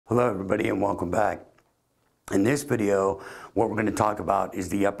Hello everybody and welcome back. In this video, what we're going to talk about is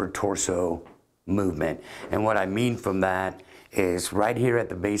the upper torso movement. And what I mean from that is right here at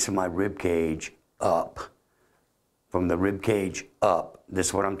the base of my rib cage up. From the rib cage up. This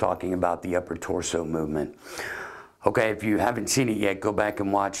is what I'm talking about, the upper torso movement. Okay, if you haven't seen it yet, go back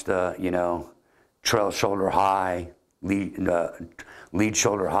and watch the, trail shoulder high, lead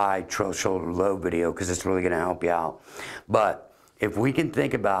shoulder high, trail shoulder low video, because it's really going to help you out. But if we can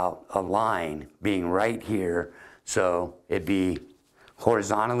think about a line being right here, so it'd be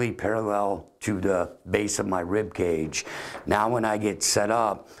horizontally parallel to the base of my rib cage. Now when I get set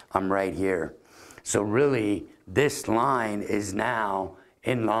up, I'm right here. So really, this line is now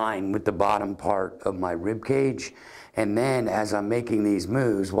in line with the bottom part of my rib cage. And then as I'm making these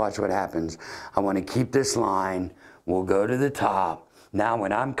moves, watch what happens. I want to keep this line. We'll go to the top. Now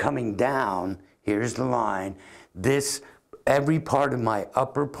when I'm coming down, here's the line. Every part of my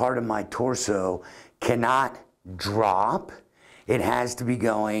upper part of my torso cannot drop. It has to be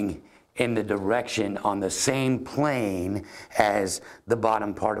going in the direction on the same plane as the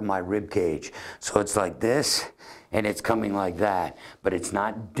bottom part of my rib cage. So it's like this and it's coming like that, but it's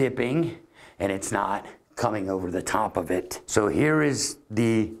not dipping and it's not coming over the top of it. So here is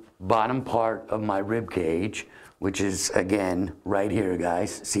the bottom part of my rib cage, which is again right here,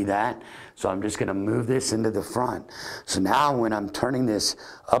 guys. See that? So I'm just gonna move this into the front. So now when I'm turning this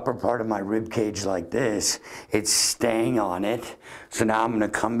upper part of my rib cage like this, it's staying on it. So now I'm gonna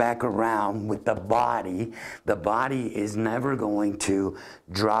come back around with the body. The body is never going to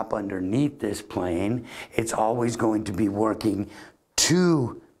drop underneath this plane. It's always going to be working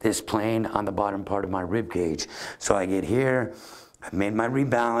to this plane on the bottom part of my rib cage. So I get here, I made my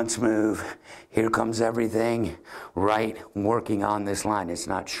rebalance move. Here comes everything right working on this line. It's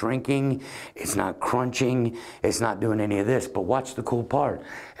not shrinking, it's not crunching, it's not doing any of this. But watch the cool part.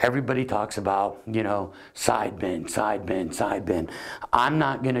 Everybody talks about, side bend, side bend, side bend. I'm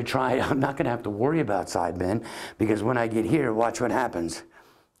not gonna have to worry about side bend because when I get here, watch what happens.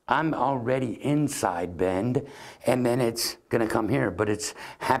 I'm already in side bend and then it's gonna come here, but it's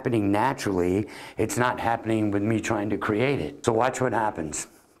happening naturally. It's not happening with me trying to create it. So watch what happens.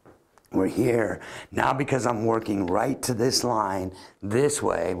 We're here. Now because I'm working right to this line, this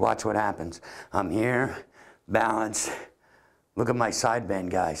way, watch what happens. I'm here, balance. Look at my side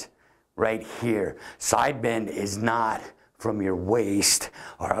bend, guys, right here. Side bend is not from your waist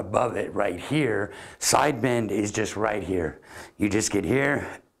or above it right here. Side bend is just right here. You just get here,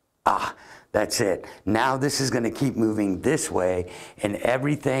 that's it. Now this is going to keep moving this way and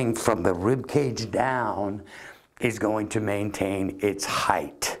everything from the rib cage down is going to maintain its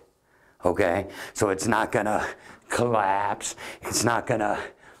height. Okay? So it's not going to collapse. It's not going to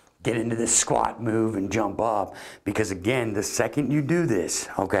get into this squat move and jump up because again, the second you do this,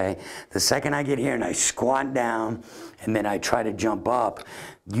 okay, the second I get here and I squat down and then I try to jump up,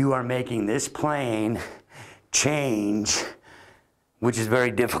 you are making this plane change, which is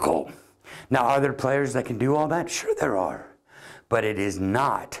very difficult. Now, are there players that can do all that? Sure there are. But it is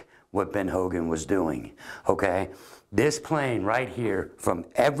not what Ben Hogan was doing, okay? This plane right here, from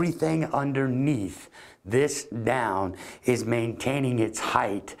everything underneath this down, is maintaining its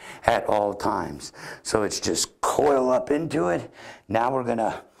height at all times. So it's just coil up into it. Now we're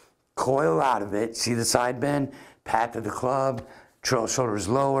gonna coil out of it. See the side bend? Pat to the club, trail shoulders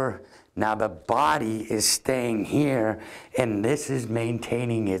lower. Now the body is staying here and this is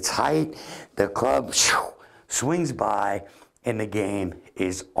maintaining its height. The club swings by and the game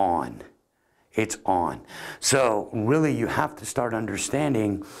is on. It's on. So really you have to start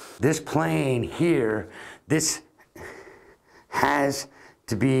understanding this plane here, this has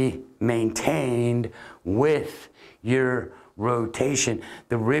to be maintained with your rotation.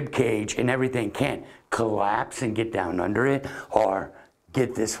 The rib cage and everything can't collapse and get down under it or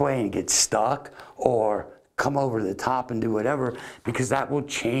get this way and get stuck or come over the top and do whatever because that will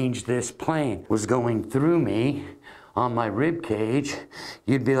change this plane. Was going through me on my rib cage,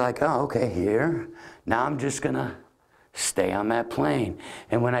 you'd be like, oh, okay, here. Now I'm just gonna stay on that plane.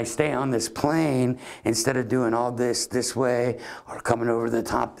 And when I stay on this plane, instead of doing all this way or coming over the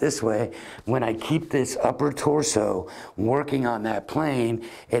top this way, when I keep this upper torso working on that plane,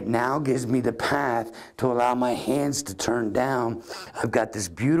 it now gives me the path to allow my hands to turn down. I've got this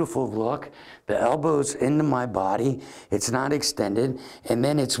beautiful look. The elbow's into my body. It's not extended. And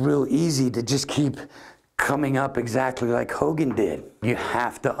then it's real easy to just keep coming up exactly like Hogan did. You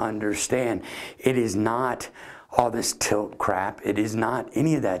have to understand, it is not all this tilt crap. It is not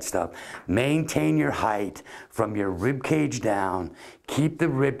any of that stuff. Maintain your height from your rib cage down. Keep the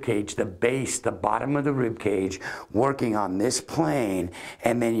rib cage, the base, the bottom of the rib cage, working on this plane,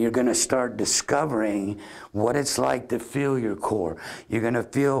 and then you're going to start discovering what it's like to feel your core. You're going to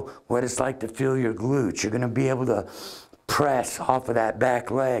feel what it's like to feel your glutes. You're going to be able to press off of that back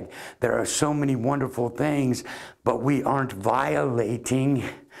leg. There are so many wonderful things, but we aren't violating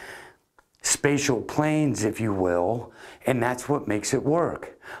spatial planes, if you will, and that's what makes it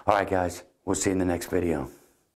work. All right, guys, we'll see you in the next video.